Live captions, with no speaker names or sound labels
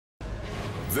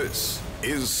This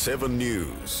is 7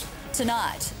 News.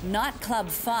 Tonight, nightclub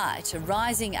fight, a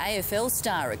rising AFL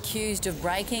star accused of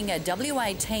breaking a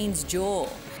WA teen's jaw.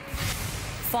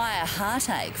 Fire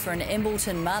heartache for an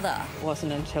Embleton mother. It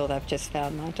wasn't until they've just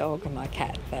found my dog and my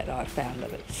cat that I found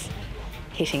that it's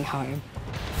hitting home.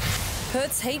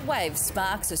 Perth's heatwave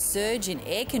sparks a surge in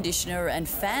air conditioner and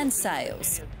fan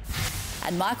sales.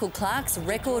 And Michael Clark's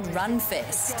record run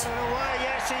fest.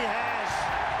 Yes, he has.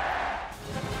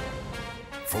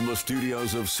 From the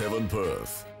studios of 7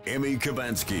 Perth, Emmy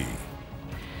Kubainski.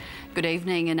 Good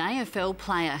evening. An AFL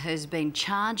player has been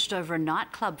charged over a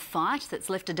nightclub fight that's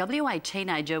left a WA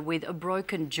teenager with a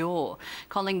broken jaw.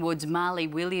 Collingwood's Marley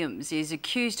Williams is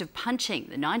accused of punching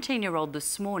the 19-year-old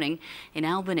this morning in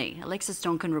Albany. Alexis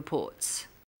Donkin reports.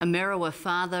 A Merriwa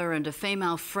father and a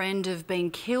female friend have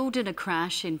been killed in a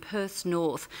crash in Perth's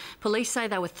north. Police say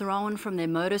they were thrown from their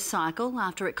motorcycle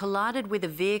after it collided with a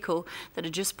vehicle that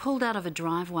had just pulled out of a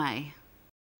driveway.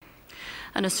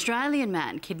 An Australian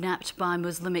man kidnapped by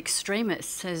Muslim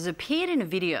extremists has appeared in a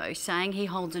video saying he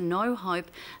holds no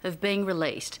hope of being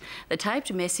released. The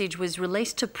taped message was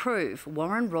released to prove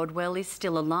Warren Rodwell is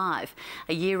still alive,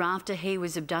 a year after he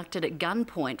was abducted at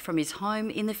gunpoint from his home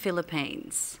in the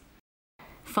Philippines.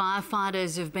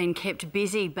 Firefighters have been kept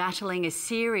busy battling a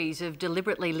series of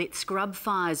deliberately lit scrub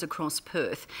fires across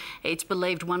Perth. It's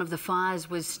believed one of the fires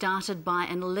was started by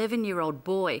an 11-year-old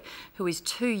boy who is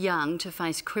too young to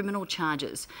face criminal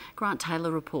charges. Grant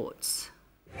Taylor reports.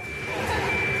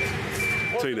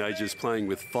 Teenagers playing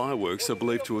with fireworks are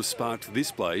believed to have sparked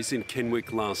this blaze in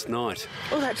Kenwick last night.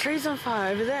 Oh, that tree's on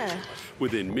fire over there.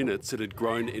 Within minutes, it had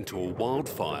grown into a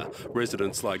wildfire.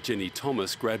 Residents like Jenny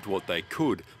Thomas grabbed what they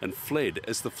could and fled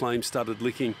as the flames started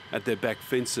licking at their back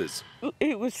fences.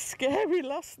 It was scary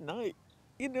last night,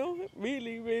 you know,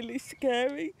 really, really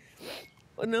scary.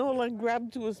 And all I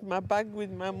grabbed was my bag with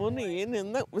my money in,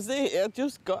 and that was it. I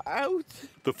just got out.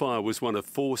 The fire was one of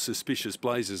 4 suspicious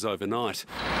blazes overnight.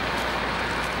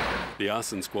 The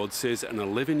arson squad says an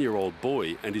 11-year-old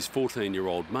boy and his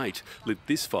 14-year-old mate lit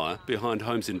this fire behind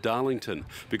homes in Darlington.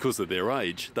 Because of their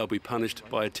age, they'll be punished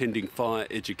by attending fire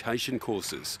education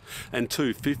courses. And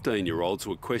 2 15-year-olds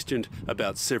were questioned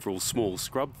about several small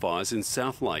scrub fires in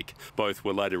South Lake. Both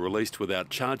were later released without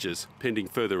charges, pending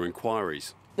further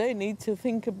inquiries. They need to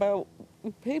think about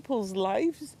people's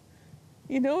lives.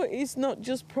 You know, it's not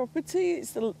just property,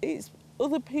 it's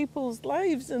other people's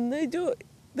lives, and they don't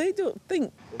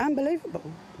think. Unbelievable.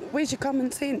 Where's your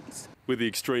common sense? With the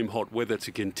extreme hot weather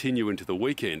to continue into the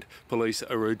weekend, police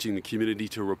are urging the community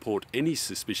to report any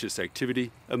suspicious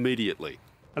activity immediately.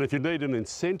 And if you need an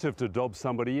incentive to dob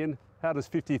somebody in, how does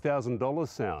 $50,000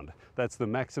 sound? That's the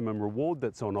maximum reward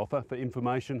that's on offer for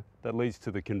information that leads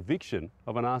to the conviction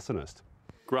of an arsonist.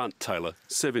 Grant Taylor,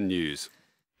 7 News.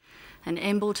 An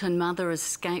Embleton mother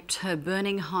escaped her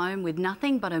burning home with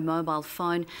nothing but her mobile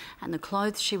phone and the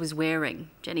clothes she was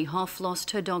wearing. Jenny Hoff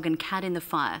lost her dog and cat in the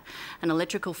fire. An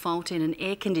electrical fault in an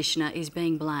air conditioner is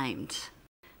being blamed.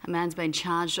 A man's been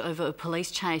charged over a police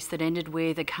chase that ended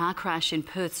with a car crash in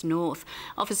Perth's north.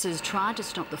 Officers tried to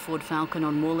stop the Ford Falcon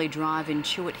on Morley Drive in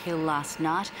Chewett Hill last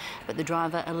night, but the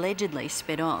driver allegedly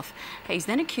sped off. He's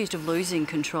then accused of losing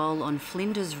control on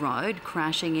Flinders Road,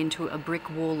 crashing into a brick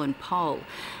wall and pole.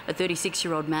 A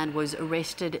 36-year-old man was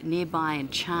arrested nearby and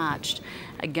charged.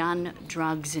 A gun,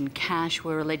 drugs and cash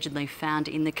were allegedly found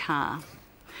in the car.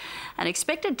 An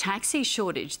expected taxi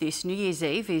shortage this New Year's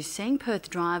Eve is seeing Perth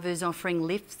drivers offering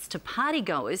lifts to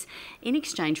partygoers in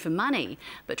exchange for money.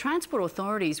 But transport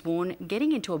authorities warn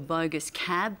getting into a bogus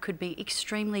cab could be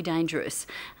extremely dangerous.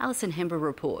 Allison, Hembrough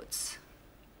reports.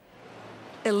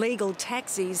 Illegal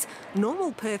taxis,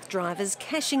 normal Perth drivers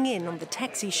cashing in on the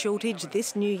taxi shortage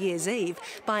this New Year's Eve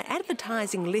by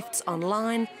advertising lifts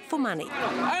online for money.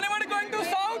 Anyone going to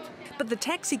South? But the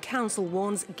Taxi Council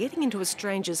warns getting into a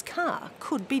stranger's car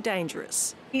could be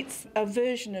dangerous. It's a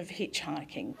version of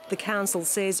hitchhiking. The council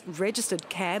says registered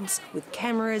cabs with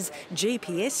cameras,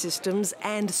 GPS systems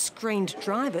and screened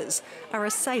drivers are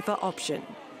a safer option.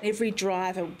 Every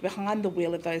driver behind the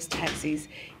wheel of those taxis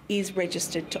is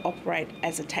registered to operate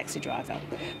as a taxi driver.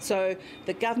 So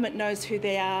the government knows who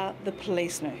they are, the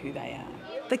police know who they are.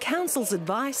 The council's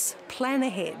advice: plan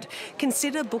ahead.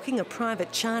 Consider booking a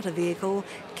private charter vehicle,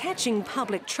 catching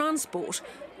public transport,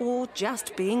 or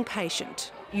just being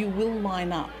patient. You will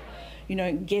line up. You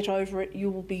know, get over it. You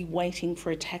will be waiting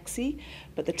for a taxi,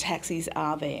 but the taxis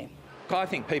are there. I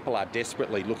think people are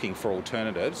desperately looking for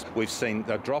alternatives. We've seen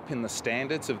the drop in the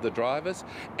standards of the drivers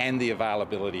and the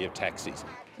availability of taxis.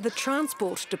 The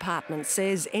Transport Department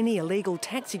says any illegal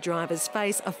taxi drivers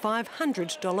face a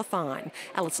 $500 fine.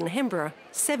 Allison, Hembrough,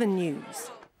 7 News.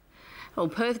 Well,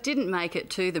 Perth didn't make it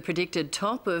to the predicted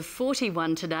top of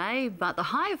 41 today, but the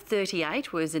high of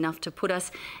 38 was enough to put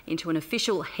us into an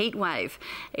official heat wave.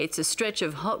 It's a stretch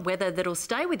of hot weather that'll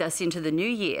stay with us into the new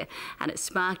year, and it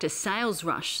sparked a sales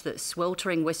rush that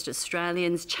sweltering West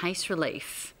Australians chase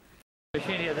relief.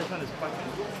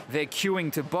 They're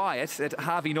queuing to buy it at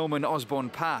Harvey Norman Osborne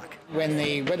Park. When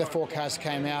the weather forecast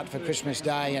came out for Christmas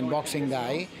Day and Boxing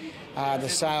Day, the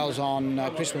sales on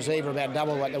Christmas Eve were about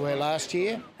double what they were last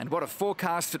year. And what a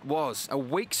forecast it was. A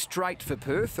week straight for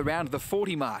Perth, around the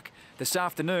 40 mark. This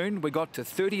afternoon we got to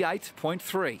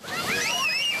 38.3.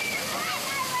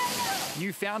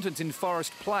 New fountains in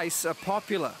Forest Place are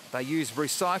popular. They use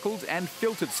recycled and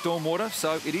filtered stormwater,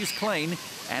 so it is clean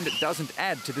and it doesn't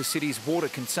add to the city's water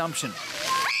consumption.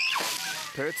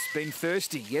 Perth's been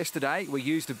thirsty. Yesterday we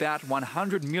used about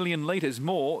 100 million litres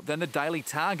more than the daily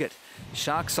target.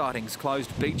 Shark sightings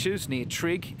closed beaches near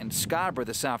Trigg and Scarborough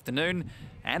this afternoon,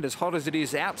 and as hot as it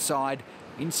is outside,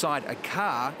 inside a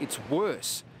car it's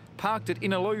worse. Parked at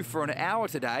Innaloo for an hour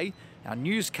today, our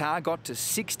news car got to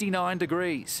 69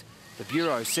 degrees. The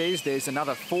Bureau says there's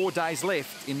another 4 days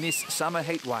left in this summer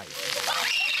heatwave.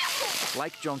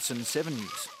 Blake Johnson, 7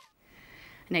 News.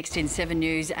 Next in 7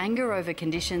 News, anger over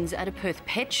conditions at a Perth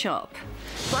pet shop.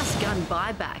 Plus gun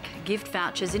buyback, gift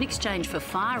vouchers in exchange for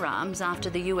firearms after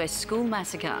the US school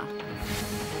massacre.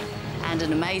 And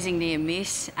an amazing near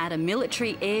miss at a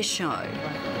military air show.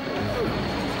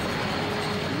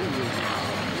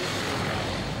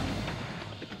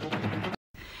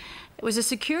 It was a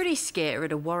security scare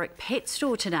at a Warwick pet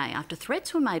store today after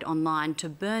threats were made online to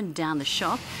burn down the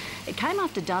shop. It came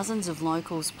after dozens of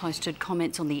locals posted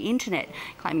comments on the internet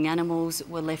claiming animals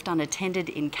were left unattended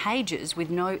in cages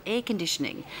with no air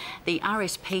conditioning. The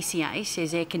RSPCA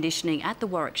says air conditioning at the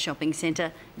Warwick shopping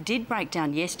centre did break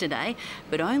down yesterday,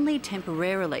 but only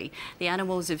temporarily. The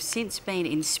animals have since been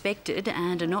inspected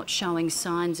and are not showing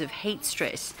signs of heat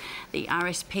stress. The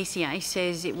RSPCA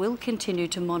says it will continue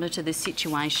to monitor the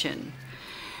situation.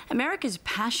 America's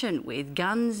passion with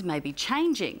guns may be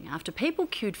changing after people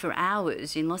queued for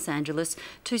hours in Los Angeles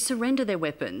to surrender their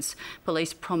weapons.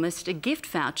 Police promised a gift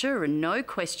voucher and no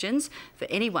questions for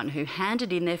anyone who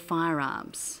handed in their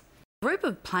firearms. A group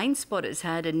of plane spotters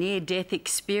had a near-death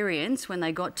experience when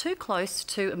they got too close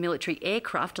to a military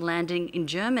aircraft landing in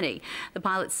Germany. The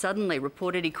pilot suddenly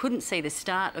reported he couldn't see the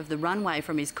start of the runway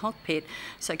from his cockpit,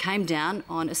 so came down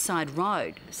on a side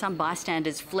road. Some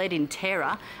bystanders fled in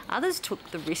terror. Others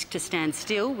took the risk to stand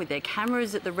still with their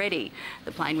cameras at the ready.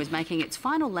 The plane was making its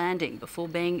final landing before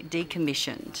being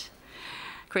decommissioned.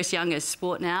 Chris Young is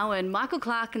sport now, and Michael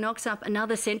Clark knocks up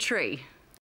another century.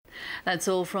 That's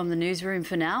all from the newsroom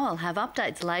for now. I'll have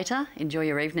updates later. Enjoy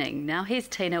your evening. Now here's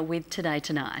Tina with Today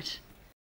Tonight.